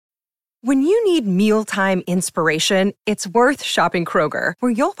When you need mealtime inspiration, it's worth shopping Kroger,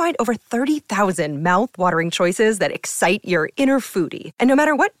 where you'll find over 30,000 mouth-watering choices that excite your inner foodie. And no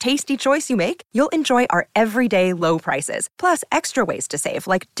matter what tasty choice you make, you'll enjoy our everyday low prices, plus extra ways to save,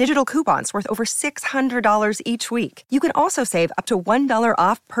 like digital coupons worth over $600 each week. You can also save up to $1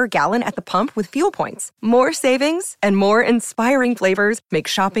 off per gallon at the pump with fuel points. More savings and more inspiring flavors make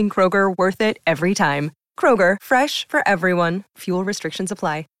shopping Kroger worth it every time. Kroger, fresh for everyone. Fuel restrictions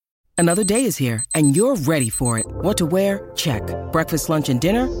apply. Another day is here, and you're ready for it. What to wear? Check. Breakfast, lunch, and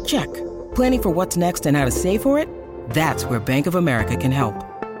dinner? Check. Planning for what's next and how to save for it? That's where Bank of America can help.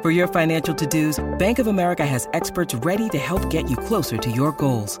 For your financial to-dos, Bank of America has experts ready to help get you closer to your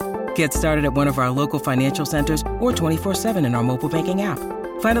goals. Get started at one of our local financial centers or 24/7 in our mobile banking app.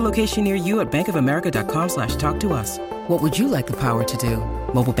 Find a location near you at bankofamerica.com/talktous. What would you like the power to do?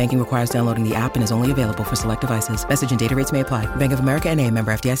 Mobile banking requires downloading the app and is only available for select devices. Message and data rates may apply. Bank of America N.A.,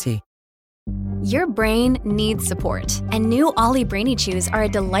 member FDIC. Your brain needs support, and new Ollie Brainy Chews are a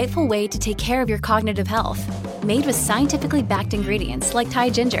delightful way to take care of your cognitive health. Made with scientifically backed ingredients like Thai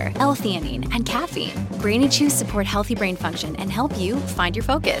ginger, L-theanine, and caffeine, Brainy Chews support healthy brain function and help you find your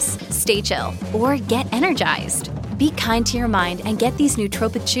focus, stay chill, or get energized. Be kind to your mind and get these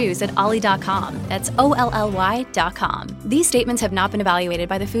nootropic chews at ollie.com. That's OLLY.com. These statements have not been evaluated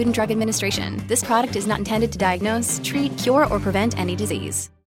by the Food and Drug Administration. This product is not intended to diagnose, treat, cure, or prevent any disease.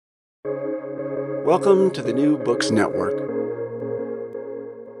 Welcome to the New Books Network.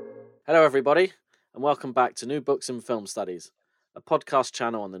 Hello, everybody, and welcome back to New Books in Film Studies, a podcast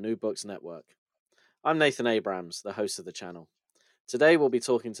channel on the New Books Network. I'm Nathan Abrams, the host of the channel. Today, we'll be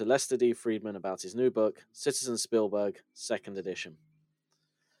talking to Lester D. Friedman about his new book, Citizen Spielberg, 2nd edition.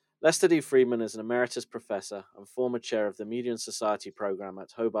 Lester D. Friedman is an emeritus professor and former chair of the Media and Society program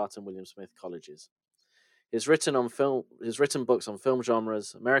at Hobart and William Smith Colleges. He's written books on film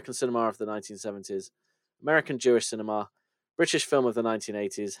genres, American cinema of the 1970s, American Jewish cinema, British film of the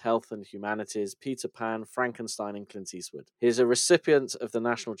 1980s, health and humanities, Peter Pan, Frankenstein, and Clint Eastwood. He is a recipient of the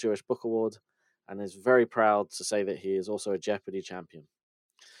National Jewish Book Award and is very proud to say that he is also a Jeopardy champion.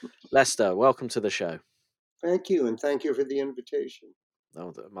 Lester, welcome to the show. Thank you, and thank you for the invitation.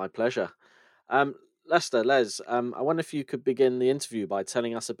 Oh, my pleasure. Lester, Les, I wonder if you could begin the interview by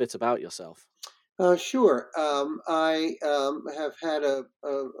telling us a bit about yourself. Sure. I have had a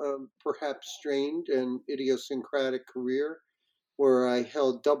perhaps strained and idiosyncratic career where I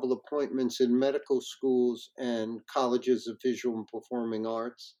held double appointments in medical schools and colleges of visual and performing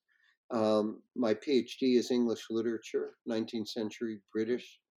arts. My PhD is English literature, 19th century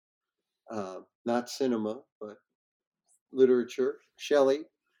British, not cinema, but literature, Shelley,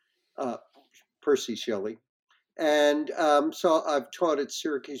 Percy Shelley. And so I've taught at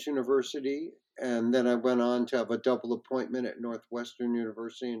Syracuse University, and then I went on to have a double appointment at Northwestern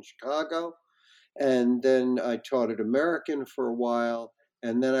University in Chicago. And then I taught at American for a while.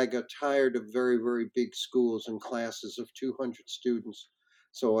 And then I got tired of very, very big schools and classes of 200 students.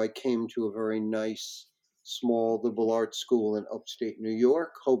 So I came to a very nice, small liberal arts school in upstate New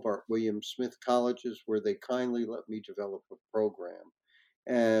York, Hobart William Smith Colleges, where they kindly let me develop a program.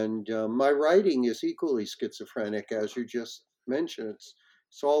 And my writing is equally schizophrenic, as you just mentioned.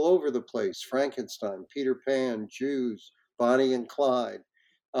 It's all over the place. Frankenstein, Peter Pan, Jews, Bonnie and Clyde.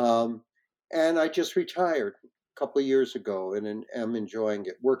 And I just retired a couple of years ago and am enjoying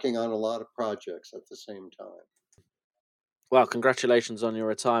it, working on a lot of projects at the same time. Well, congratulations on your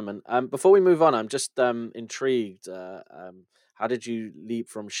retirement. Before we move on, I'm just intrigued. How did you leap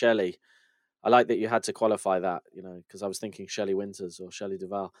from Shelley? I like that you had to qualify that, because I was thinking Shelley Winters or Shelley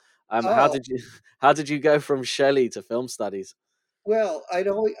Duvall. How did you go from Shelley to film studies? Well, I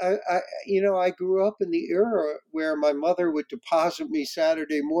grew up in the era where my mother would deposit me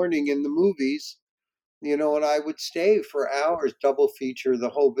Saturday morning in the movies, and I would stay for hours, double feature,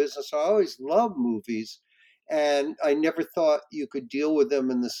 the whole business. I always loved movies, and I never thought you could deal with them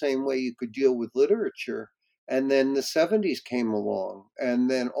in the same way you could deal with literature. And then the 70s came along, and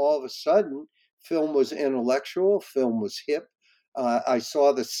then all of a sudden, film was intellectual, film was hip. I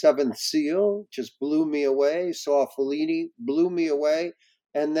saw The Seventh Seal, just blew me away. Saw Fellini, blew me away.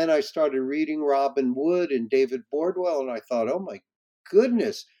 And then I started reading Robin Wood and David Bordwell, and I thought, oh my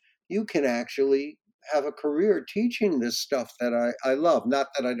goodness, you can actually have a career teaching this stuff that I love. Not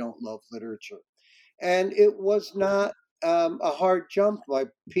that I don't love literature. And it was not a hard jump. My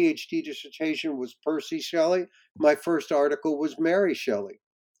PhD dissertation was Percy Shelley. My first article was Mary Shelley.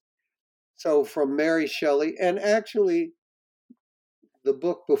 So from Mary Shelley, and actually the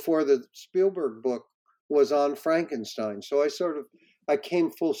book before the Spielberg book was on Frankenstein. So I sort of I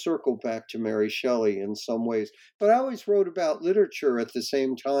came full circle back to Mary Shelley in some ways. But I always wrote about literature at the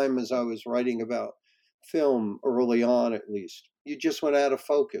same time as I was writing about film early on, at least. You just went out of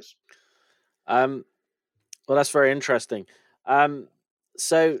focus. Um, well, that's very interesting. Um,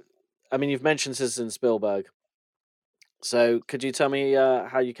 so, I mean, you've mentioned Citizen Spielberg. So, could you tell me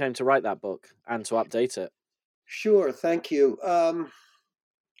how you came to write that book and to update it? Sure, thank you.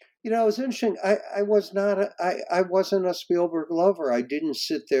 It was interesting. I wasn't a Spielberg lover. I didn't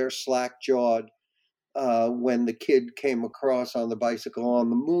sit there slack jawed when the kid came across on the bicycle on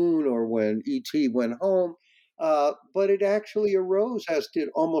the moon or when E.T. went home. But it actually arose, as did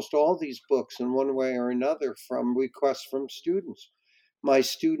almost all these books in one way or another, from requests from students. My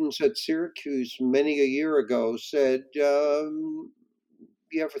students at Syracuse many a year ago said, you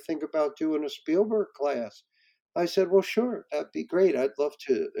ever think about doing a Spielberg class? I said, well, sure, that'd be great. I'd love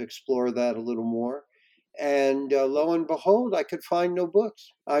to explore that a little more. And lo and behold, I could find no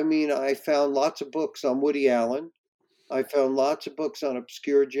books. I mean, I found lots of books on Woody Allen. I found lots of books on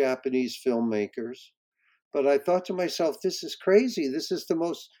obscure Japanese filmmakers. But I thought to myself, this is crazy. This is the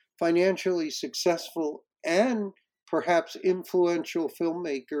most financially successful and perhaps influential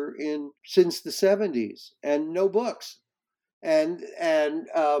filmmaker in since the 70s, and no books. And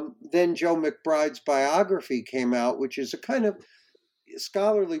then Joe McBride's biography came out, which is a kind of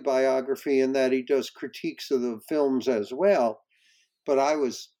scholarly biography in that he does critiques of the films as well. But I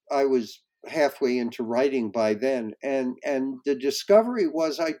was halfway into writing by then, and the discovery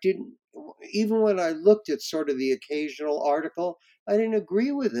was I didn't, even when I looked at sort of the occasional article, I didn't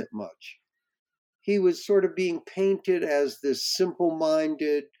agree with it much. He was sort of being painted as this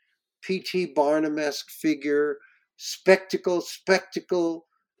simple-minded P.T. Barnum-esque figure, spectacle,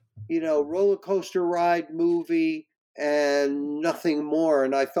 roller coaster ride movie, and nothing more.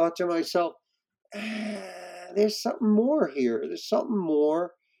 And I thought to myself, there's something more here. There's something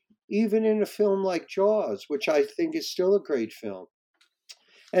more, even in a film like Jaws, which I think is still a great film.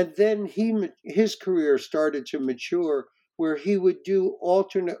 And then his career started to mature, where he would do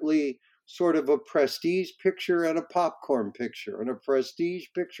alternately sort of a prestige picture and a popcorn picture, and a prestige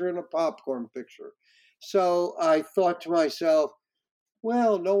picture and a popcorn picture. So I thought to myself,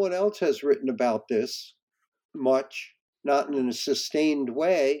 well, no one else has written about this much, not in a sustained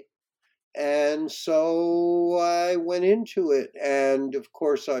way. And so I went into it. And of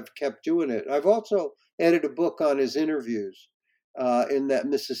course, I've kept doing it. I've also edited a book on his interviews in that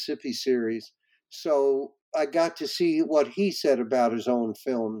Mississippi series. So I got to see what he said about his own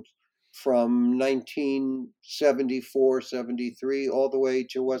films from 1974, 73, all the way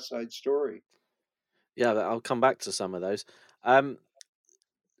to West Side Story. Yeah, I'll come back to some of those.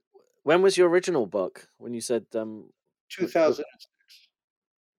 When was your original book? When you said 2006.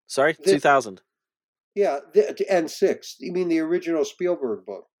 Sorry, 2000. Yeah, and 6. You mean the original Spielberg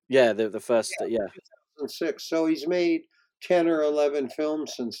book? Yeah, the first. Yeah, 2006. So he's made 10 or 11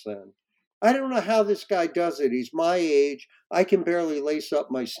 films since then. I don't know how this guy does it. He's my age. I can barely lace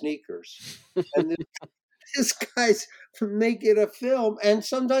up my sneakers. And this guy's making a film, and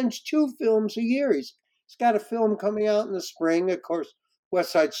sometimes 2 films a year. He's got a film coming out in the spring. Of course,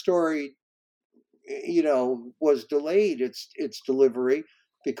 West Side Story, was delayed its delivery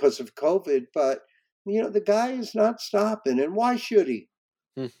because of COVID. But the guy is not stopping, and why should he?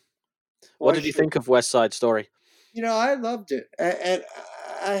 What did you think of West Side Story? I loved it, and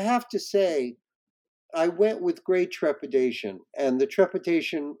I have to say, I went with great trepidation, and the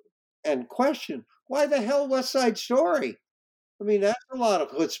trepidation and question, why the hell West Side Story? I mean, that's a lot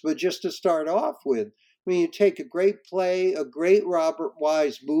of chutzpah just to start off with. I mean, you take a great play, a great Robert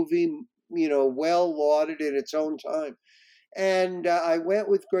Wise movie, well lauded in its own time. And I went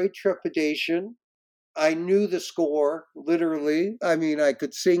with great trepidation. I knew the score, literally. I mean, I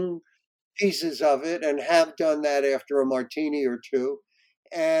could sing pieces of it and have done that after a martini or two.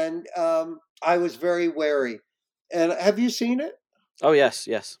 And I was very wary. And have you seen it? Oh, yes.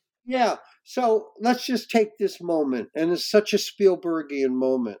 Yeah. So let's just take this moment. And it's such a Spielbergian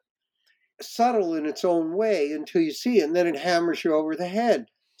moment. Subtle in its own way until you see it, and then it hammers you over the head.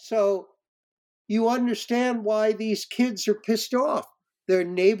 So you understand why these kids are pissed off. Their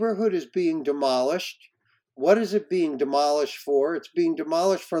neighborhood is being demolished. What is it being demolished for? It's being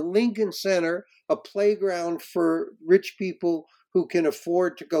demolished for Lincoln Center, a playground for rich people who can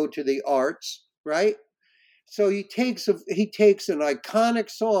afford to go to the arts, right? So he takes an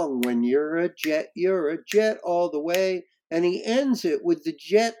iconic song, "When You're a Jet all the way," and he ends it with the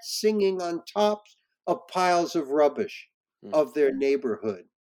jet singing on tops of piles of rubbish of their neighborhood.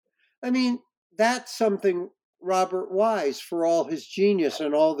 I mean, that's something Robert Wise, for all his genius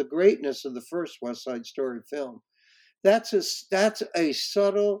and all the greatness of the first West Side Story film, that's a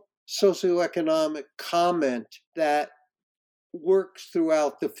subtle socioeconomic comment that works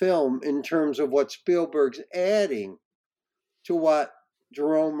throughout the film in terms of what Spielberg's adding to what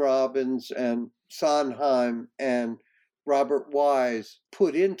Jerome Robbins and Sondheim and Robert Wise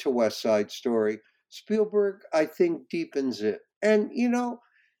put into West Side Story. Spielberg, I think, deepens it. And,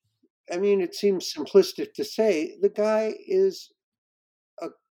 I mean, it seems simplistic to say the guy is a,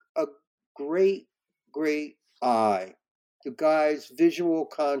 a great, great eye. The guy's visual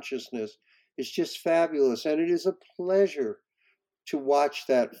consciousness is just fabulous. And it is a pleasure to watch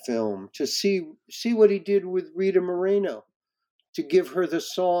that film, to see what he did with Rita Moreno, to give her the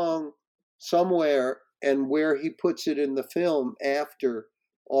song Somewhere, and where he puts it in the film after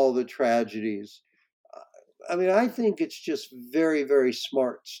all the tragedies. I mean, I think it's just very, very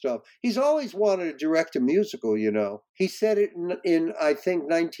smart stuff. He's always wanted to direct a musical, He said it in I think,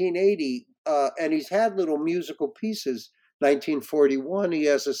 1980, and he's had little musical pieces. 1941, he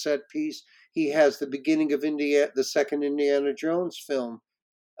has a set piece. He has the beginning of the second Indiana Jones film,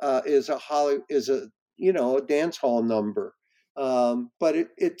 is a dance hall number. But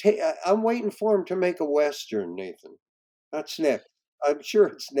I'm waiting for him to make a Western, Nathan. That's next. I'm sure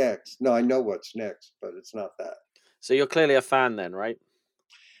it's next. No, I know what's next, but it's not that. So you're clearly a fan then, right?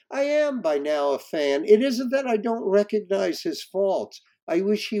 I am by now a fan. It isn't that I don't recognize his faults. I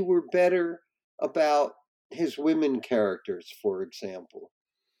wish he were better about his women characters, for example.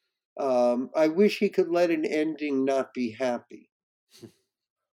 I wish he could let an ending not be happy.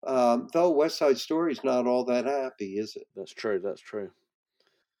 Though West Side Story is not all that happy, is it? That's true.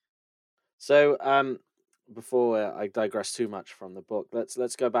 So, before I digress too much from the book,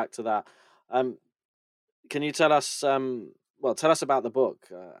 let's go back to that. Can you tell us tell us about the book,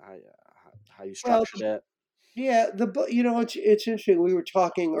 how you structured it? Yeah, the book. It's interesting. We were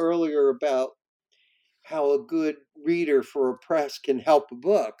talking earlier about how a good reader for a press can help a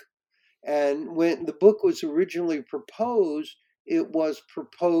book, and when the book was originally proposed, it was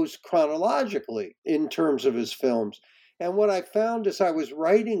proposed chronologically in terms of his films. And what I found as I was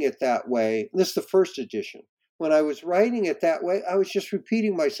writing it that way, this is the first edition. When I was writing it that way, I was just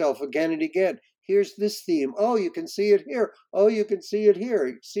repeating myself again and again. Here's this theme. Oh, you can see it here. Oh, you can see it here.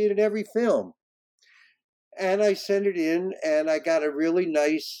 You can see it in every film. And I sent it in, and I got a really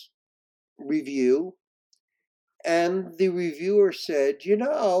nice review. And the reviewer said,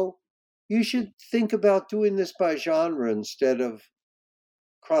 you should think about doing this by genre instead of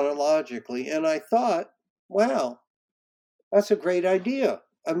chronologically. And I thought, wow, that's a great idea.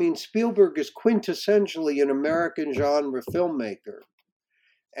 I mean, Spielberg is quintessentially an American genre filmmaker.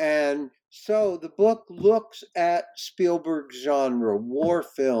 And so the book looks at Spielberg's genre: war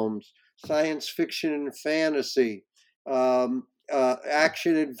films, science fiction and fantasy,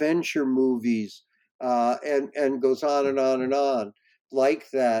 action adventure movies, and goes on and on and on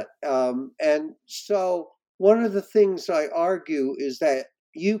like that. And so one of the things I argue is that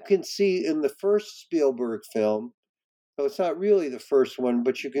you can see in the first Spielberg film, so it's not really the first one,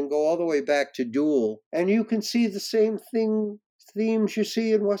 but you can go all the way back to Duel, and you can see the same themes you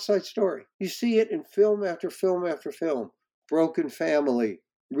see in West Side Story. You see it in film after film after film. Broken family,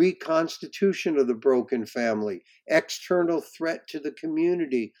 reconstitution of the broken family, external threat to the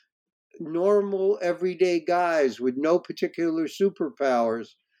community, normal everyday guys with no particular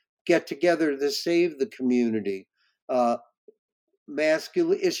superpowers get together to save the community.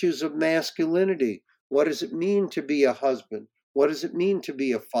 Issues of masculinity. What does it mean to be a husband? What does it mean to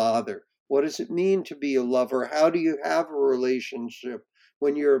be a father? What does it mean to be a lover? How do you have a relationship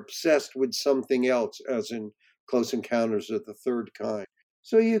when you're obsessed with something else, as in Close Encounters of the Third Kind?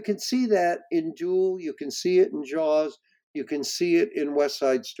 So you can see that in Duel, you can see it in Jaws, you can see it in West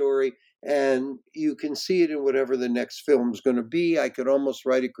Side Story, and you can see it in whatever the next film is going to be. I could almost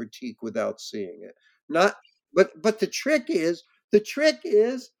write a critique without seeing it. But the trick is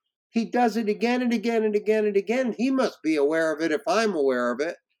he does it again and again and again and again. He must be aware of it if I'm aware of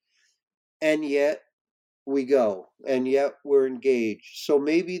it. And yet we go, and yet we're engaged. So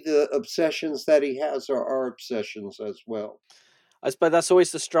maybe the obsessions that he has are our obsessions as well. I suppose that's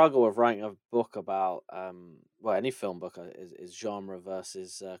always the struggle of writing a book about, any film book is genre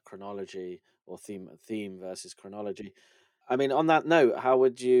versus chronology, or theme versus chronology. I mean, on that note, how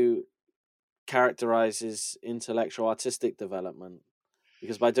would you characterize his intellectual artistic development?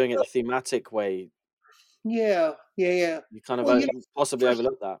 Because by doing it the thematic way, you kind of possibly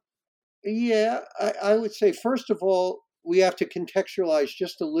overlook that. Yeah, I would say, first of all, we have to contextualize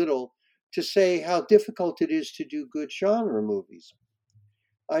just a little to say how difficult it is to do good genre movies.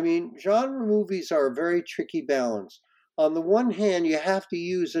 I mean, genre movies are a very tricky balance. On the one hand, you have to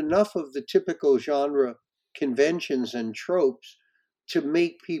use enough of the typical genre conventions and tropes to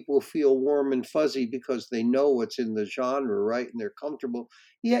make people feel warm and fuzzy because they know what's in the genre, right? And they're comfortable.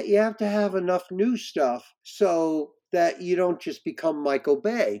 Yet you have to have enough new stuff so that you don't just become Michael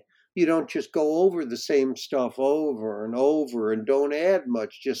Bay. You don't just go over the same stuff over and over and don't add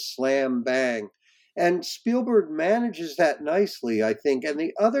much, just slam bang. And Spielberg manages that nicely, I think. And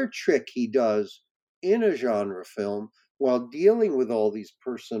the other trick he does in a genre film while dealing with all these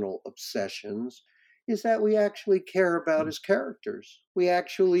personal obsessions is that we actually care about his characters. We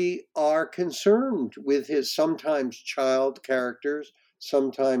actually are concerned with his sometimes child characters,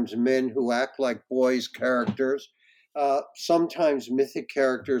 sometimes men who act like boys characters, sometimes mythic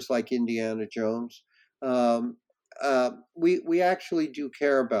characters like Indiana Jones. We actually do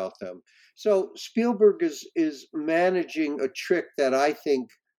care about them. So Spielberg is managing a trick that I think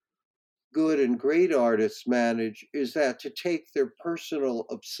good and great artists manage, is that to take their personal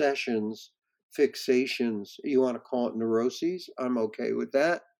obsessions, fixations, you want to call it neuroses, I'm okay with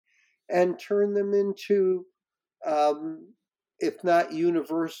that, and turn them into, if not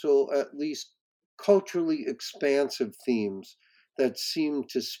universal, at least culturally expansive themes that seem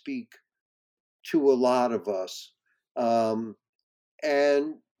to speak to a lot of us.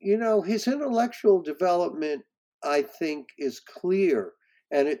 And, his intellectual development, I think, is clear.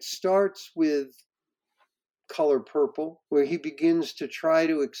 And it starts with Color Purple, where he begins to try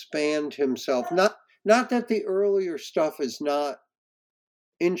to expand himself. Not that the earlier stuff is not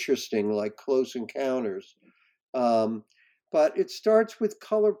interesting, like Close Encounters, but it starts with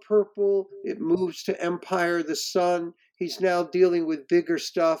Color Purple. It moves to Empire of the Sun. He's now dealing with bigger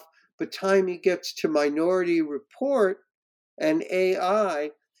stuff. By the time he gets to Minority Report and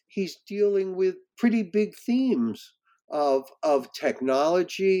AI, he's dealing with pretty big themes of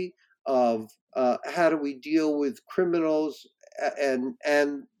technology, of how do we deal with criminals, and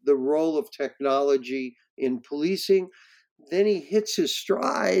the role of technology in policing. Then he hits his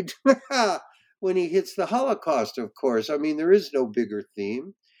stride when he hits the Holocaust, of course. I mean, there is no bigger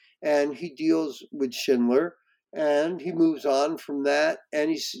theme. And he deals with Schindler, and he moves on from that. And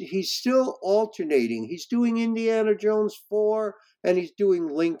he's still alternating. He's doing Indiana Jones 4, and he's doing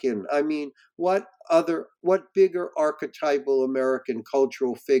Lincoln. I mean, what bigger archetypal American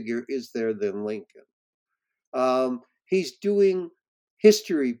cultural figure is there than Lincoln? He's doing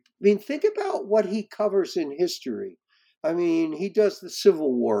history. I mean, think about what he covers in history. I mean, he does the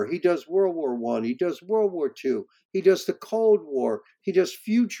Civil War, he does World War I, he does World War II, he does the Cold War, he does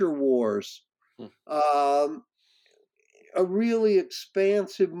future wars. A really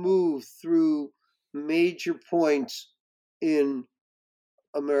expansive move through major points in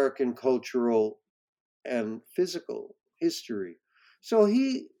American cultural and physical history. So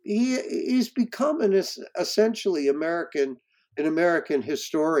he's become essentially an American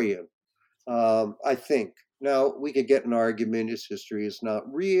historian. I think. Now we could get an argument his history is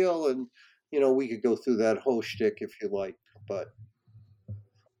not real, and we could go through that whole shtick if you like. But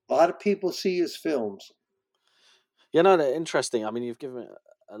a lot of people see his films. They're interesting. I mean, you've given me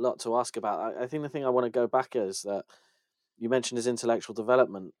a lot to ask about. I think the thing I want to go back is that you mentioned his intellectual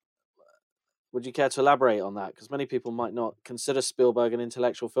development. Would you care to elaborate on that? Because many people might not consider Spielberg an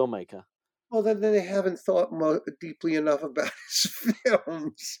intellectual filmmaker. Well, then they haven't thought deeply enough about his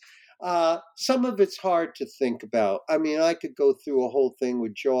films. Some of it's hard to think about. I mean, I could go through a whole thing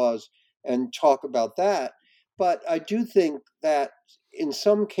with Jaws and talk about that. But I do think that in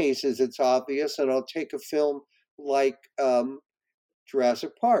some cases it's obvious, and I'll take a film like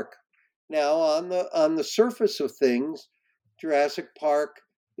Jurassic Park. Now, on the surface of things, Jurassic Park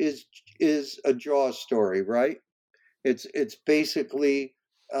is a Jaws story, right? It's basically,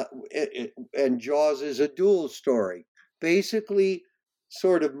 and Jaws is a dual story. Basically,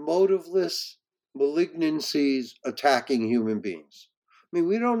 sort of motiveless malignancies attacking human beings. I mean,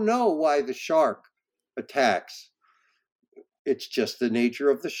 we don't know why the shark attacks. It's just the nature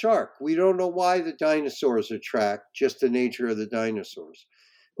of the shark. We don't know why the dinosaurs attack, just the nature of the dinosaurs.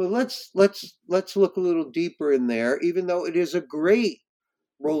 But let's look a little deeper in there, even though it is a great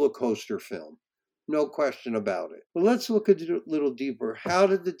roller coaster film. No question about it. But let's look a little deeper. How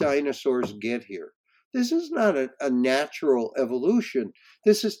did the dinosaurs get here? This is not a natural evolution.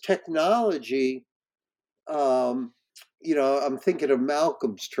 This is technology. I'm thinking of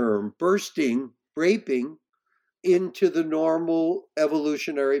Malcolm's term, breaking into the normal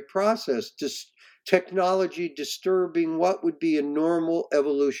evolutionary process. Technology disturbing what would be a normal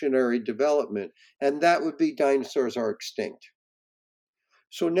evolutionary development, and that would be dinosaurs are extinct.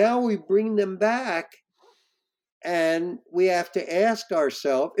 So now we bring them back, and we have to ask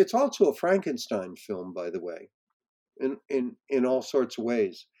ourselves, it's also a Frankenstein film, by the way, in all sorts of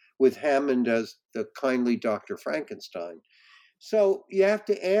ways. with Hammond as the kindly Dr. Frankenstein. So you have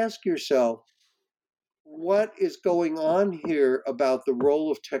to ask yourself, what is going on here about the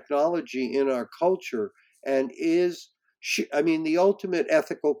role of technology in our culture? And the ultimate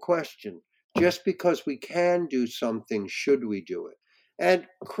ethical question, just because we can do something, should we do it? And,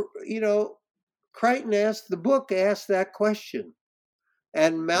 Crichton the book asked that question.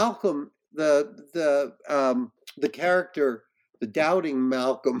 And Malcolm, the character, the doubting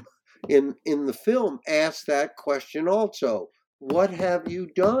Malcolm in the film, asked that question also. What have you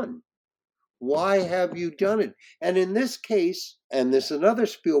done? Why have you done it? And in this case, and this is another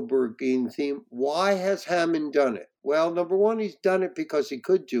Spielbergian theme, why has Hammond done it? Well, number one, he's done it because he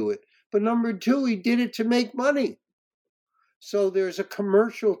could do it. But number two, he did it to make money. So there's a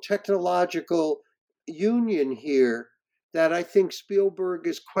commercial technological union here that I think Spielberg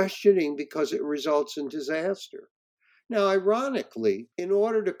is questioning because it results in disaster. Now, ironically, in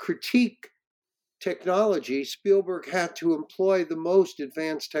order to critique technology, Spielberg had to employ the most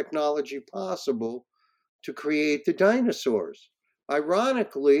advanced technology possible to create the dinosaurs.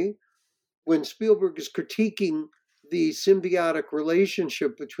 Ironically, when Spielberg is critiquing the symbiotic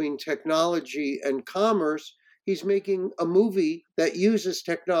relationship between technology and commerce, he's making a movie that uses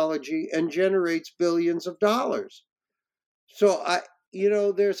technology and generates billions of dollars. So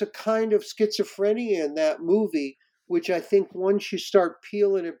there's a kind of schizophrenia in that movie, which I think once you start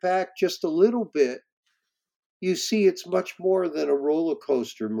peeling it back just a little bit, you see it's much more than a roller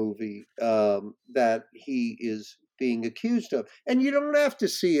coaster movie that he is being accused of. And you don't have to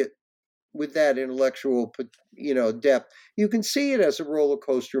see it with that intellectual, depth. You can see it as a roller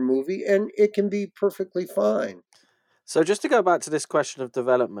coaster movie, and it can be perfectly fine. So just to go back to this question of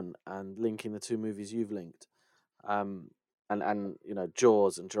development and linking the two movies you've linked, and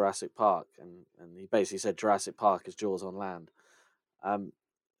Jaws and Jurassic Park, and he basically said Jurassic Park is Jaws on land.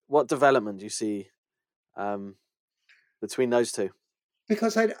 What development do you see between those two?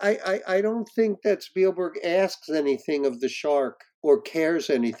 Because I don't think that Spielberg asks anything of the shark or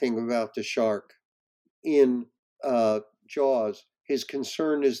cares anything about the shark in Jaws. His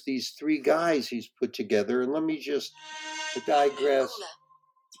concern is these three guys he's put together. And let me just digress.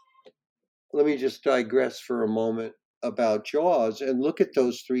 Let me just digress for a moment about Jaws and look at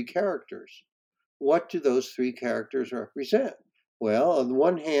those three characters. What do those three characters represent? Well, on the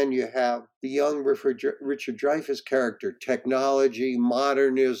one hand, you have the young Richard Dreyfuss character, technology,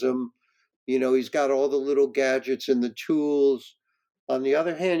 modernism. He's got all the little gadgets and the tools. On the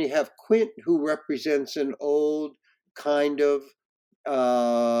other hand, you have Quint, who represents an old kind of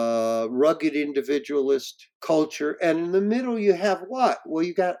rugged individualist culture. And in the middle, you have what? Well,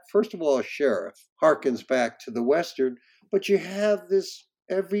 you got, first of all, a sheriff, harkens back to the Western, but you have this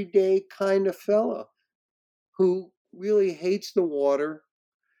everyday kind of fella who really hates the water.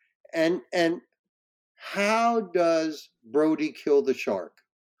 And how does Brody kill the shark?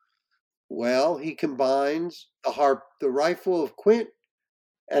 Well, he combines the rifle of Quint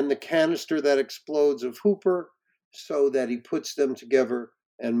and the canister that explodes of Hooper, so that he puts them together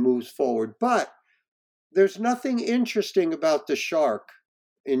and moves forward. But there's nothing interesting about the shark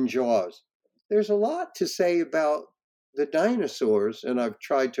in Jaws. There's a lot to say about the dinosaurs, and I've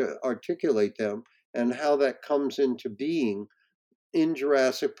tried to articulate them and how that comes into being in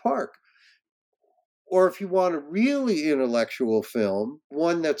Jurassic Park. Or if you want a really intellectual film,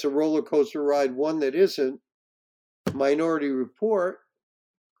 one that's a roller coaster ride, one that isn't, Minority Report,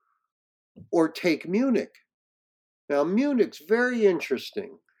 or take Munich. Now, Munich's very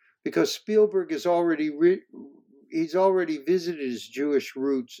interesting because Spielberg has he's already visited his Jewish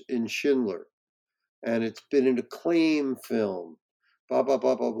roots in Schindler, and it's been an acclaimed film, blah, blah,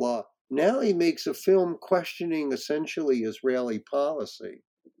 blah, blah, blah. Now he makes a film questioning essentially Israeli policy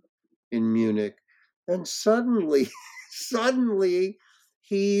in Munich, and suddenly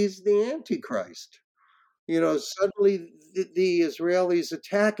he's the Antichrist. Suddenly the Israelis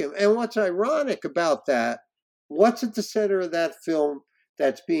attack him. And what's ironic about that, what's at the center of that film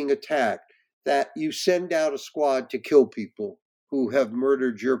that's being attacked? That you send out a squad to kill people who have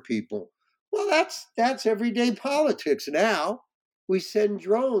murdered your people. Well, that's everyday politics now. We send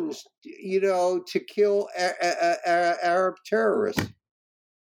drones, to kill Arab terrorists.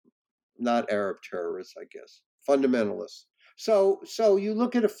 Not Arab terrorists, I guess. Fundamentalists. So you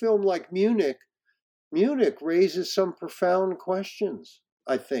look at a film like Munich. Munich raises some profound questions,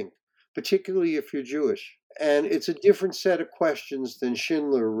 I think, particularly if you're Jewish. And it's a different set of questions than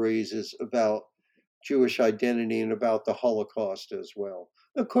Schindler raises about Jewish identity and about the Holocaust as well.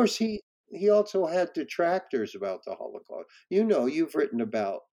 Of course, he also had detractors about the Holocaust. You've written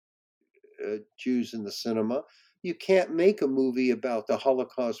about Jews in the cinema. you can't make a movie about the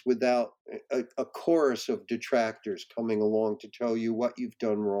Holocaust without a chorus of detractors coming along to tell you what you've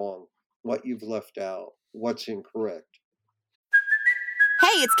done wrong, what you've left out, what's incorrect.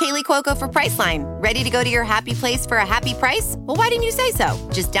 Hey, it's Kaylee Cuoco for Priceline. Ready to go to your happy place for a happy price? Well, why didn't you say so?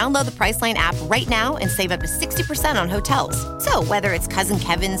 Just download the Priceline app right now and save up to 60% on hotels. So whether it's Cousin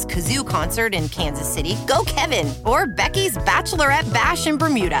Kevin's Kazoo Concert in Kansas City, go Kevin, or Becky's Bachelorette Bash in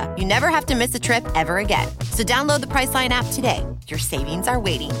Bermuda, you never have to miss a trip ever again. So download the Priceline app today. Your savings are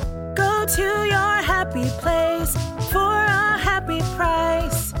waiting. Go to your happy place for a happy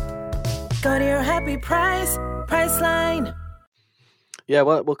price. Go to your happy price, Priceline. Yeah,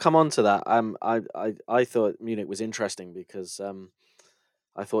 well, we'll come on to that. I thought Munich was interesting because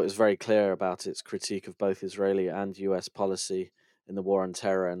I thought it was very clear about its critique of both Israeli and US policy in the war on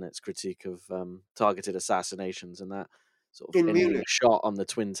terror and its critique of targeted assassinations, and that sort of In inane Munich. shot on the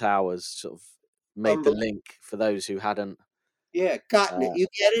Twin Towers sort of made the link for those who hadn't. Yeah, gotten it. You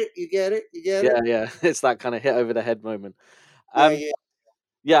get it? You get it? You get it? Yeah, it's that kind of hit over the head moment. Yeah.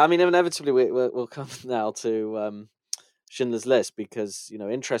 Yeah, I mean, inevitably we'll come now to Schindler's List because, you know,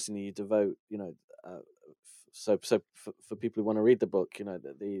 interestingly, you devote, you know, so for people who want to read the book, you know,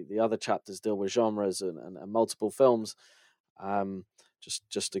 the other chapters deal with genres and multiple films.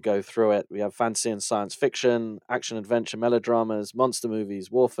 Just to go through it, we have fantasy and science fiction, action, adventure, melodramas, monster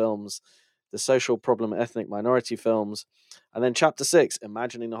movies, war films, the social problem, ethnic minority films, and then chapter 6,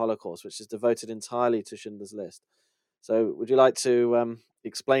 Imagining the Holocaust, which is devoted entirely to Schindler's List. So would you like to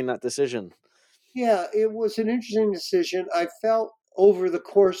explain that decision? Yeah, it was an interesting decision. I felt over the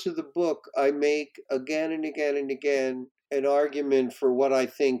course of the book, I make again and again and again an argument for what I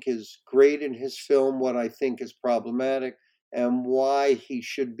think is great in his film, what I think is problematic, and why he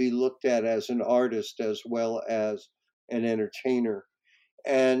should be looked at as an artist as well as an entertainer.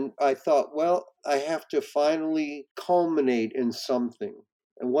 And I thought, well, I have to finally culminate in something.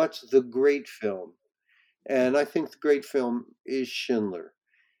 And what's the great film? And I think the great film is Schindler.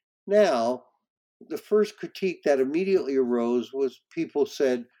 Now, the first critique that immediately arose was people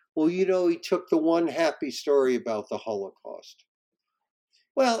said, well, you know, he took the one happy story about the Holocaust.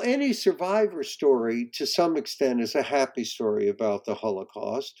 Well, any survivor story to some extent is a happy story about the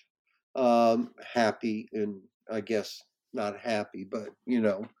Holocaust. Happy, and I guess not happy, but, you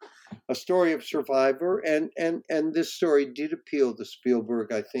know, a story of survivor. And this story did appeal to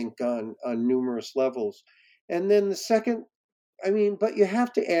Spielberg, I think, on numerous levels. And then the second, but you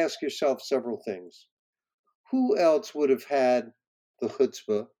have to ask yourself several things. Who else would have had the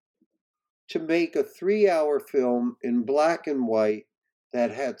chutzpah to make a 3-hour film in black and white that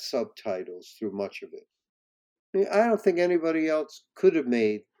had subtitles through much of it? I don't think anybody else could have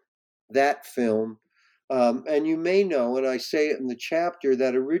made that film. And you may know, and I say it in the chapter,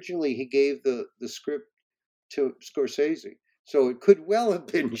 that originally he gave the script to Scorsese. So it could well have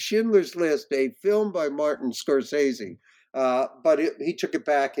been Schindler's List, a film by Martin Scorsese. But he took it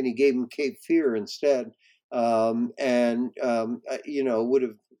back and he gave him Cape Fear instead. You know, it would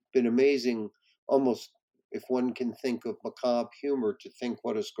have been amazing, almost if one can think of macabre humor, to think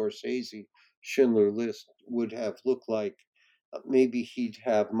what a Scorsese Schindler List would have looked like. Maybe he'd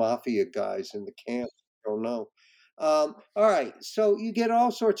have mafia guys in the camp. I don't know. All right, so you get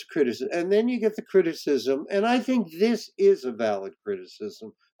all sorts of criticism, and then you get the criticism, and I think this is a valid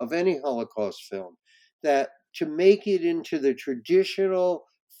criticism of any Holocaust film, that to make it into the traditional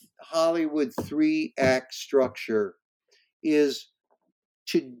Hollywood 3-act structure is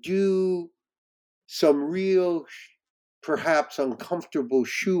to do some real, perhaps uncomfortable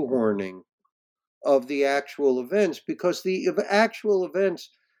shoehorning of the actual events, because the actual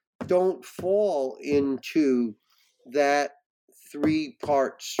events don't fall into that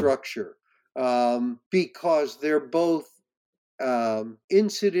 3-part structure, because they're both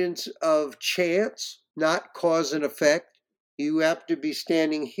incidents of chance, not cause and effect. You have to be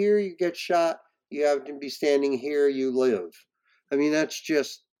standing here, you get shot. You have to be standing here, you live. I mean, that's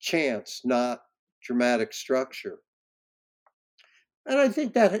just chance, not dramatic structure. And I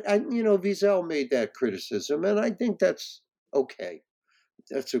think that, Wiesel made that criticism, and I think that's okay.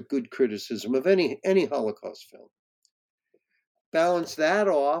 That's a good criticism of any Holocaust film. Balance that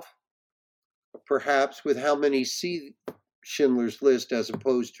off, perhaps, with how many see Schindler's List as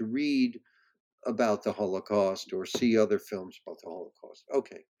opposed to read about the Holocaust or see other films about the Holocaust.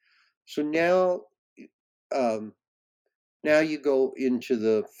 Okay, so now you go into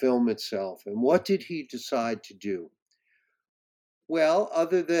the film itself, and what did he decide to do? Well,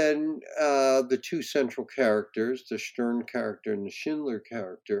 other than the two central characters, the Stern character and the Schindler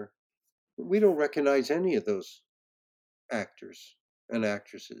character, we don't recognize any of those actors and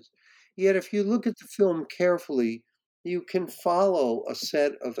actresses. Yet if you look at the film carefully, you can follow a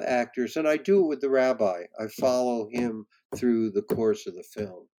set of actors, and I do it with the rabbi. I follow him through the course of the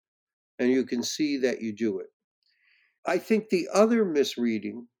film, and you can see that you do it. I think the other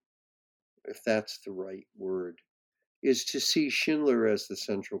misreading, if that's the right word, is to see Schindler as the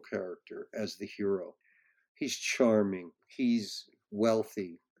central character, as the hero. He's charming, he's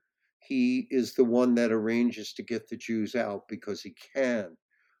wealthy, he is the one that arranges to get the Jews out because he can.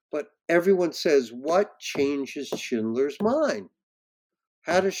 But everyone says, what changes Schindler's mind?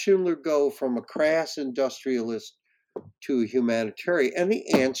 How does Schindler go from a crass industrialist to a humanitarian? And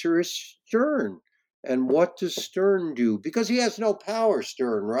the answer is Stern. And what does Stern do? Because he has no power,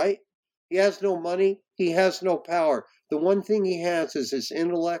 Stern, right? He has no money. He has no power. The one thing he has is his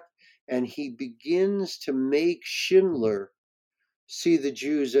intellect, and he begins to make Schindler see the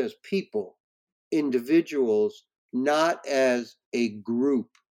Jews as people, individuals, not as a group,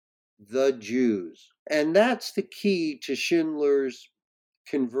 the Jews. And that's the key to Schindler's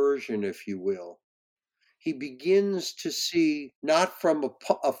conversion, if you will. He begins to see, not from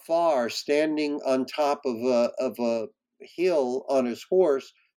afar, standing on top of a hill on his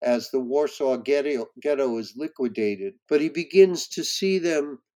horse as the Warsaw Ghetto is liquidated, but he begins to see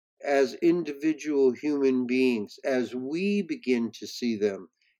them as individual human beings, as we begin to see them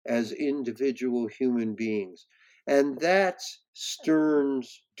as individual human beings. And that's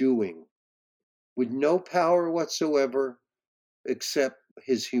Stern's doing, with no power whatsoever except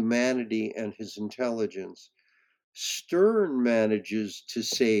his humanity and his intelligence. Stern manages to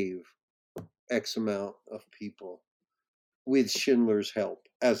save X amount of people with Schindler's help,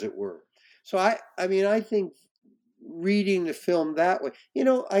 as it were. So I think reading the film that way,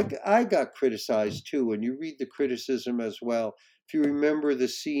 I got criticized too, and you read the criticism as well. If you remember the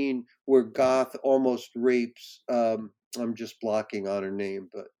scene where Goth almost rapes, I'm just blocking on her name,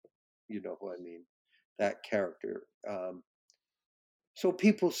 but you know who I mean, that character. So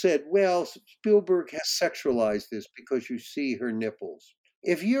people said, well, Spielberg has sexualized this because you see her nipples.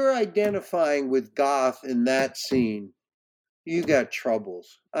 If you're identifying with Goth in that scene, you got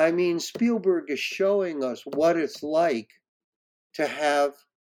troubles. I mean, Spielberg is showing us what it's like to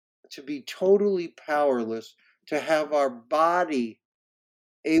be totally powerless, to have our body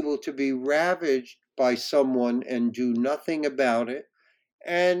able to be ravaged by someone and do nothing about it.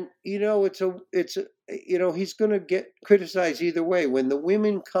 And he's going to get criticized either way. When the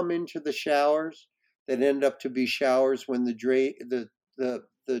women come into the showers that end up to be showers when the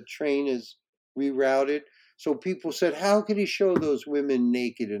train is rerouted, so people said, how could he show those women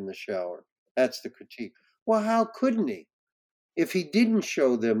naked in the shower? That's the critique. Well, how couldn't he? If he didn't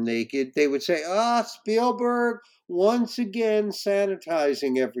show them naked, they would say, Spielberg once again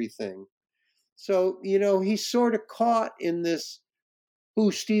sanitizing everything. So he's sort of caught in this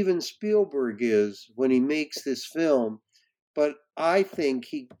who Steven Spielberg is when he makes this film, but I think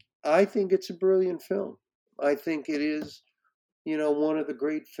it's a brilliant film. I think it is, one of the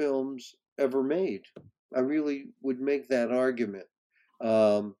great films ever made. I really would make that argument.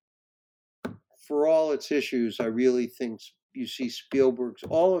 For all its issues, I really think you see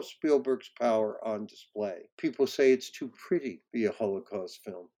all of Spielberg's power on display. People say it's too pretty to be a Holocaust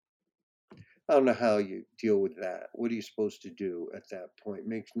film. I don't know how you deal with that. What are you supposed to do at that point?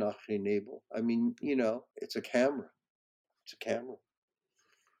 Makes nothing able. I mean, it's a camera. It's a camera.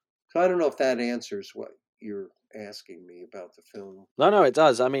 So I don't know if that answers what you're asking me about the film. No, it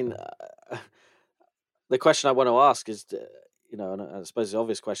does. I mean, the question I want to ask is, and I suppose the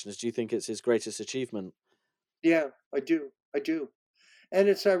obvious question is, do you think it's his greatest achievement? Yeah, I do. And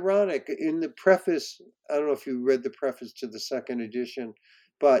it's ironic. In the preface, I don't know if you read the preface to the second edition,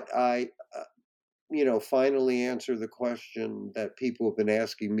 but I finally answer the question that people have been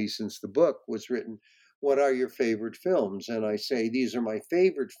asking me since the book was written. What are your favorite films? And I say, these are my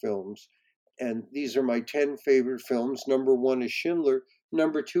favorite films. And these are my 10 favorite films. Number 1 is Schindler.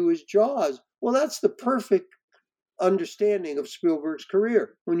 Number 2 is Jaws. Well, that's the perfect understanding of Spielberg's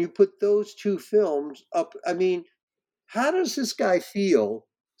career. When you put those two films up, I mean, how does this guy feel,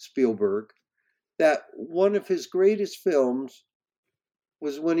 Spielberg, that one of his greatest films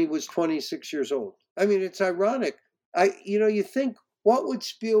was when he was 26 years old? I mean, it's ironic. You think, what would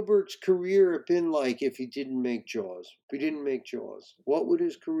Spielberg's career have been like if he didn't make Jaws? If he didn't make Jaws, what would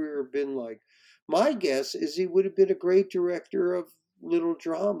his career have been like? My guess is he would have been a great director of little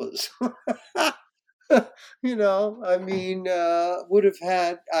dramas. Would have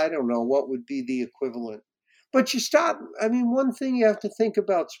had, I don't know, what would be the equivalent. But one thing you have to think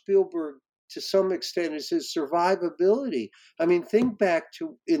about Spielberg to some extent is his survivability. I mean, think back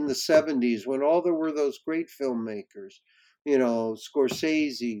to in the 70s when there were those great filmmakers,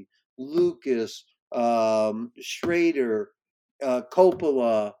 Scorsese, Lucas, Schrader,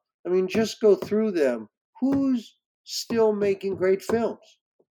 Coppola. I mean, just go through them. Who's still making great films?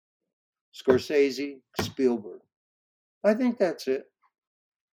 Scorsese, Spielberg. I think that's it.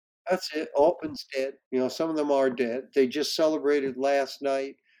 That's it. Altman's dead. Some of them are dead. They just celebrated last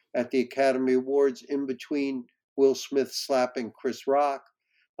night at the Academy Awards in between Will Smith slapping Chris Rock.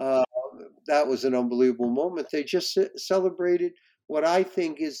 Uh, that was an unbelievable moment. They just celebrated what I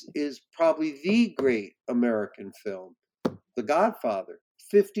think is probably the great American film, The Godfather.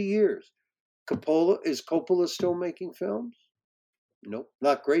 50 years. Is Coppola still making films? Nope,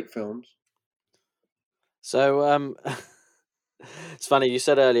 not great films. So it's funny you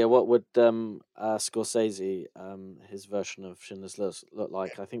said earlier. What would Scorsese, his version of Schindler's List, look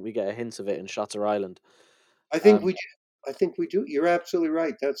like? I think we get a hint of it in Shutter Island. I think we do. I think we do. You're absolutely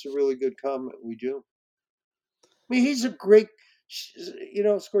right. That's a really good comment. We do. I mean, he's a great.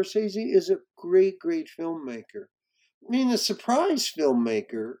 Scorsese is a great filmmaker. I mean, the surprise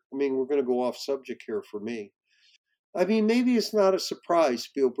filmmaker. I mean, we're going to go off subject here for me. I mean, maybe it's not a surprise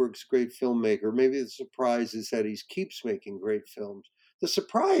Spielberg's a great filmmaker. Maybe the surprise is that he keeps making great films. The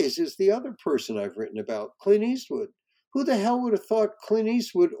surprise is the other person I've written about, Clint Eastwood. Who the hell would have thought Clint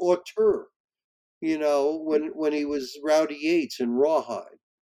Eastwood auteur, when he was Rowdy Yates in Rawhide?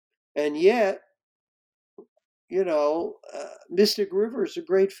 And yet, Mystic River is a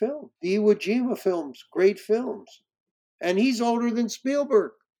great film. The Iwo Jima films, great films. And he's older than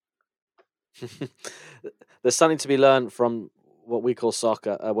Spielberg. There's something to be learned from what we call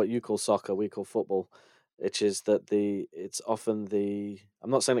soccer, what you call soccer, we call football, which is that it's often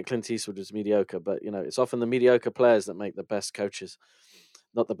I'm not saying that Clint Eastwood is mediocre, but it's often the mediocre players that make the best coaches,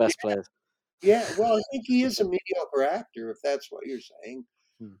 not the best players. Yeah, well, I think he is a mediocre actor, if that's what you're saying.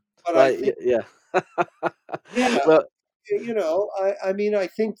 But I think, yeah. Well, I mean, I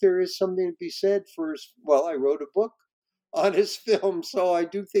think there is something to be said for I wrote a book on his film, so I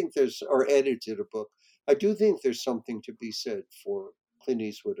do think or edited a book. I do think there's something to be said for Clint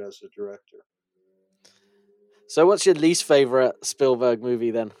Eastwood as a director. So what's your least favorite Spielberg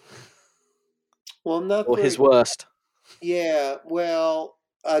movie then? Well, not or his worst. Yeah, well,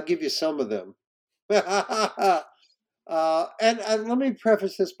 I'll give you some of them. And let me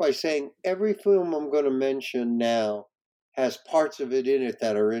preface this by saying every film I'm going to mention now has parts of it in it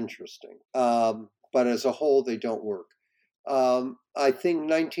that are interesting. But as a whole, they don't work. I think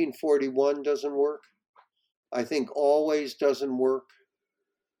 1941 doesn't work. I think Always doesn't work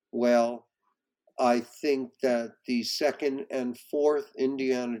well. I think that the second and fourth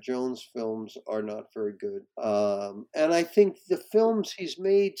Indiana Jones films are not very good. And I think the films he's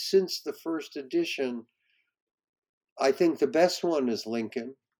made since the first edition, I think the best one is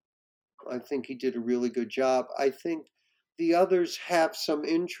Lincoln. I think he did a really good job. I think the others have some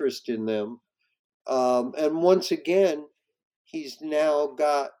interest in them. And once again, he's now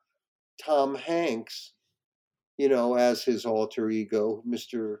got Tom Hanks, as his alter ego,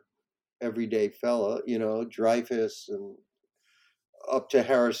 Mr. Everyday Fella, Dreyfus, and up to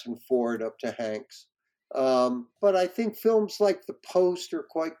Harrison Ford, up to Hanks. But I think films like The Post are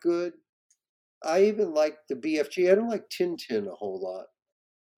quite good. I even like the BFG. I don't like Tintin a whole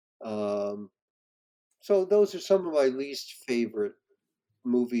lot. So those are some of my least favorite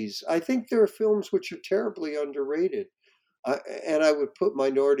movies. I think there are films which are terribly underrated. And I would put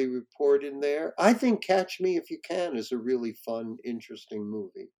Minority Report in there. I think Catch Me If You Can is a really fun, interesting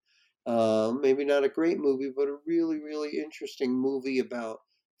movie. Maybe not a great movie, but a really, really interesting movie about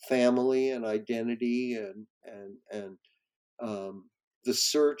family and identity and the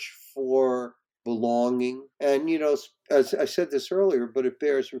search for belonging. And, as I said this earlier, but it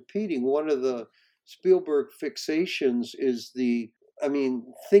bears repeating, one of the Spielberg fixations is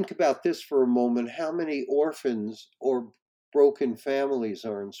think about this for a moment. How many orphans or broken families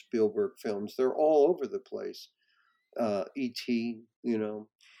are in Spielberg films? They're all over the place. E.T.,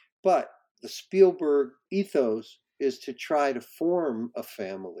 But the Spielberg ethos is to try to form a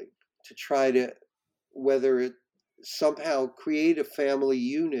family, to try to, whether it somehow create a family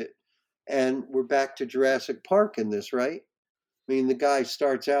unit. And we're back to Jurassic Park in this, right? I mean, the guy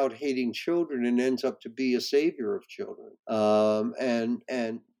starts out hating children and ends up to be a savior of children,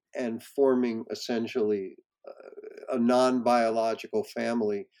 and forming essentially a non-biological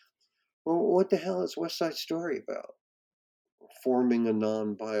family. Well, what the hell is West Side Story about? Forming a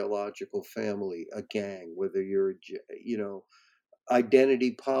non-biological family, a gang, whether you're,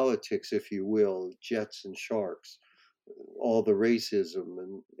 identity politics, if you will, Jets and Sharks, all the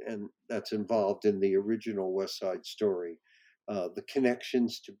racism and that's involved in the original West Side Story, the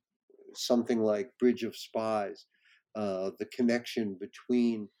connections to something like Bridge of Spies, the connection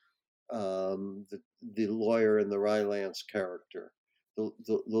between the lawyer and the Rylance character,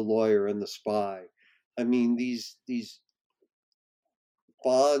 the lawyer and the spy. I mean, these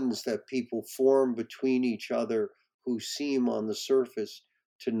bonds that people form between each other who seem on the surface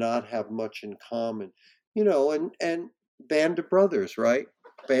to not have much in common, and Band of Brothers, right?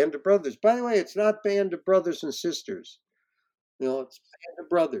 Band of Brothers. By the way, it's not Band of Brothers and Sisters. It's Band of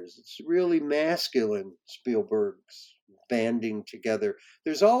Brothers. It's really masculine, Spielberg's banding together.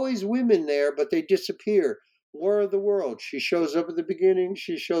 There's always women there, but they disappear. War of the World. She shows up at the beginning.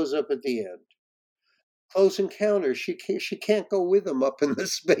 She shows up at the end. Close Encounters. She can't go with them up in the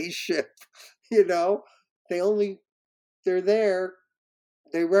spaceship. They're there.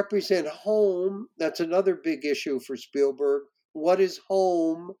 They represent home. That's another big issue for Spielberg. What is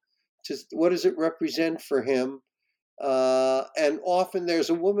home? What does it represent for him? And often there's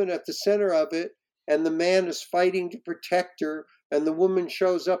a woman at the center of it, and the man is fighting to protect her, and the woman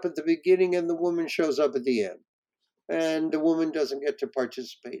shows up at the beginning and the woman shows up at the end. And the woman doesn't get to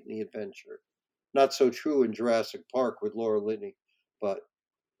participate in the adventure. Not so true in Jurassic Park with Laura Linney, but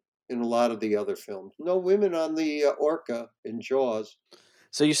in a lot of the other films. No women on the Orca in Jaws.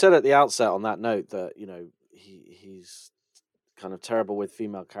 So you said at the outset on that note that, he's kind of terrible with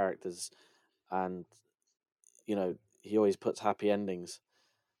female characters, and, he always puts happy endings.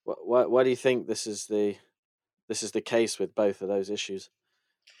 Why do you think this is the case with both of those issues?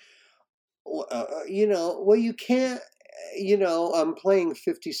 Well, you can't, I'm playing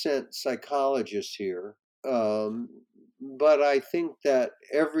 50 Cent psychologist here. But I think that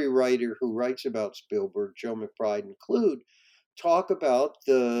every writer who writes about Spielberg, Joe McBride included, talk about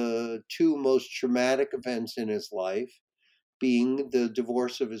the two most traumatic events in his life being the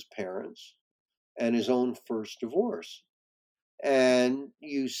divorce of his parents and his own first divorce. And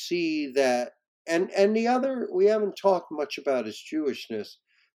you see that, and the other, we haven't talked much about his Jewishness,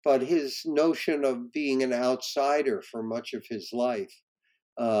 but his notion of being an outsider for much of his life,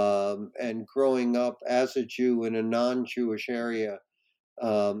 and growing up as a Jew in a non-Jewish area,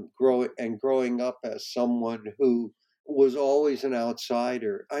 growing up as someone who was always an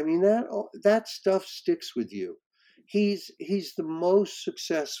outsider. I mean, that stuff sticks with you. He's the most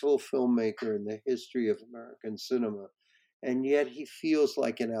successful filmmaker in the history of American cinema, and yet he feels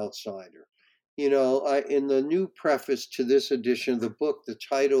like an outsider. In the new preface to this edition of the book, the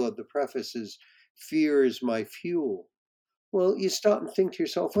title of the preface is "Fear is My Fuel." Well, you stop and think to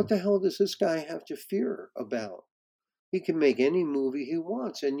yourself, what the hell does this guy have to fear about? He can make any movie he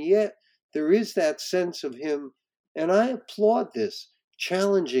wants, and yet there is that sense of him, and I applaud this,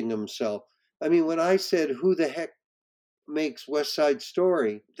 challenging himself. I mean, when I said, who the heck makes West Side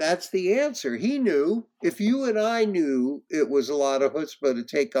Story, that's the answer. He knew. If you and I knew it was a lot of chutzpah to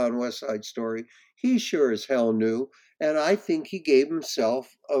take on West Side Story, he sure as hell knew. And I think he gave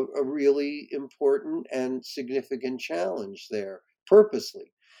himself a really important and significant challenge there,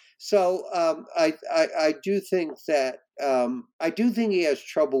 purposely. So I do think that he has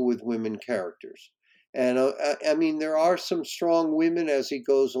trouble with women characters. And I mean, there are some strong women as he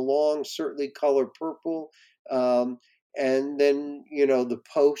goes along, certainly Color Purple. And then, the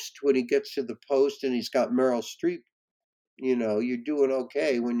Post, when he gets to the Post and he's got Meryl Streep, you're doing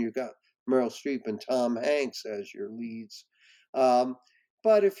okay when you got Meryl Streep and Tom Hanks as your leads.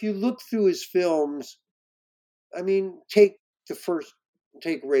 But if you look through his films, I mean, take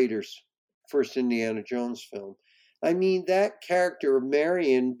Raiders, first Indiana Jones film. I mean, that character of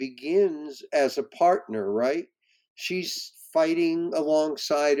Marion begins as a partner, right? She's fighting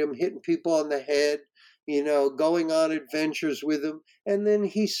alongside him, hitting people on the head, going on adventures with him. And then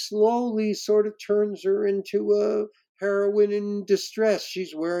he slowly sort of turns her into a heroine in distress.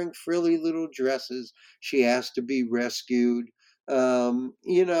 She's wearing frilly little dresses. She has to be rescued. They're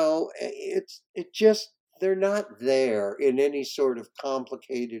not there in any sort of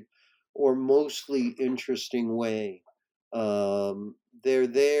complicated or mostly interesting way. They're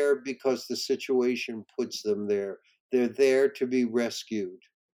there because the situation puts them there. They're there to be rescued.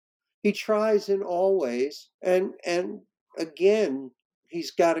 He tries in all ways, and again,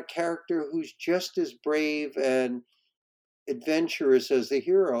 he's got a character who's just as brave and adventurous as the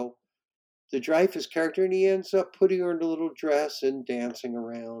hero, the Dreyfuss character, and he ends up putting her in a little dress and dancing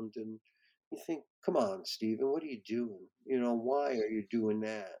around, and you think, come on, Stephen, what are you doing? Why are you doing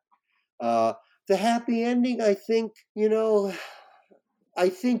that? The happy ending, I think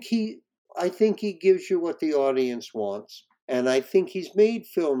he gives you what the audience wants. And I think he's made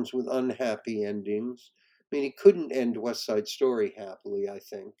films with unhappy endings. I mean, he couldn't end West Side Story happily, I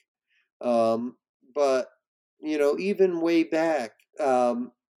think. But, even way back,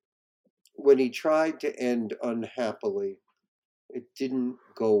 when he tried to end unhappily, it didn't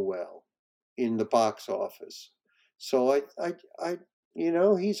go well. in the box office. So I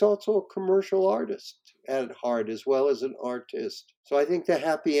he's also a commercial artist at heart as well as an artist. So I think the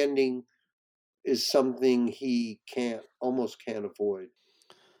happy ending is something he almost can't avoid.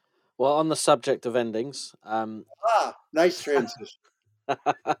 Well, on the subject of endings, Nice transition.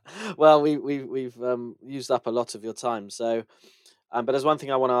 well, we've used up a lot of your time, so but there's one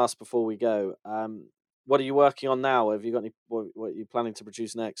thing I want to ask before we go. What are you working on now? Have you got any? What are you planning to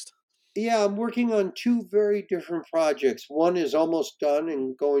produce next? Yeah, I'm working on two very different projects. One is almost done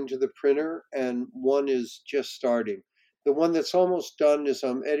and going to the printer, and one is just starting. The one that's almost done is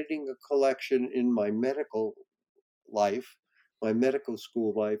I'm editing a collection in my medical life, my medical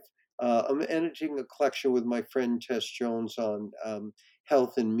school life. I'm editing a collection with my friend Tess Jones on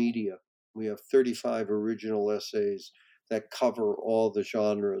health and media. We have 35 original essays that cover all the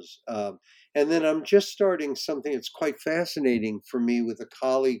genres. And then I'm just starting something that's quite fascinating for me with a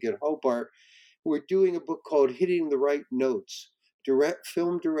colleague at Hobart. We're doing a book called Hitting the Right Notes,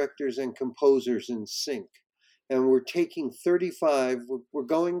 Film Directors and Composers in Sync. And we're taking 35, we're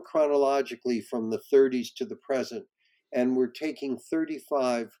going chronologically from the 30s to the present, and we're taking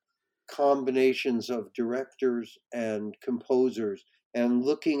 35 combinations of directors and composers and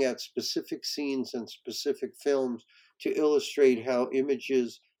looking at specific scenes and specific films to illustrate how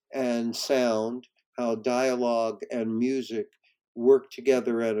images and sound, how dialogue and music work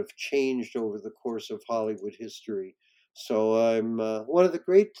together and have changed over the course of Hollywood history. So I'm one of the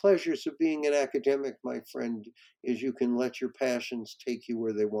great pleasures of being an academic, my friend, is you can let your passions take you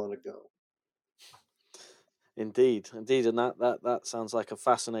where they want to go. Indeed, and that sounds like a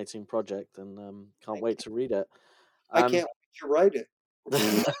fascinating project, and can't wait to read it. I can't wait to write it.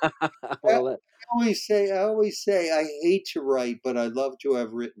 Well, I always say I hate to write, but I love to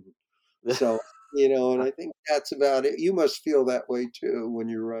have written. So, and I think that's about it. You must feel that way too when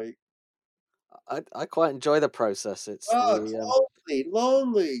you write. I quite enjoy the process. It's it's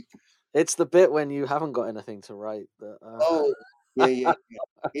lonely. It's the bit when you haven't got anything to write that. Yeah.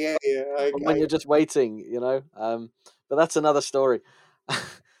 When you're just waiting, but that's another story.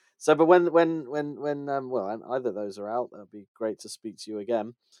 So, but when either of those are out, that'd be great to speak to you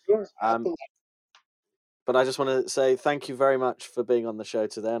again. Sure. But I just want to say thank you very much for being on the show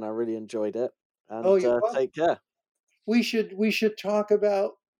today, and I really enjoyed it. And take care. We should talk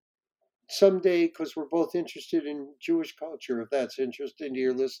about someday, because we're both interested in Jewish culture, if that's interesting to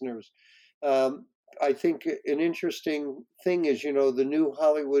your listeners. I think an interesting thing is, the new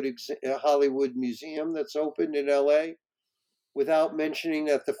Hollywood Museum that's opened in LA, without mentioning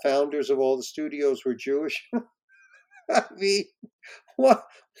that the founders of all the studios were Jewish. I mean, what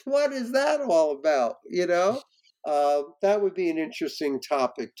is that all about? That would be an interesting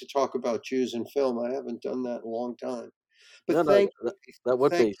topic to talk about Jews in film. I haven't done that in a long time. But that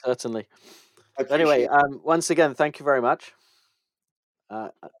would be certainly. Anyway, once again, thank you very much,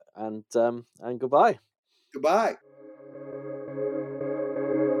 and goodbye. Goodbye.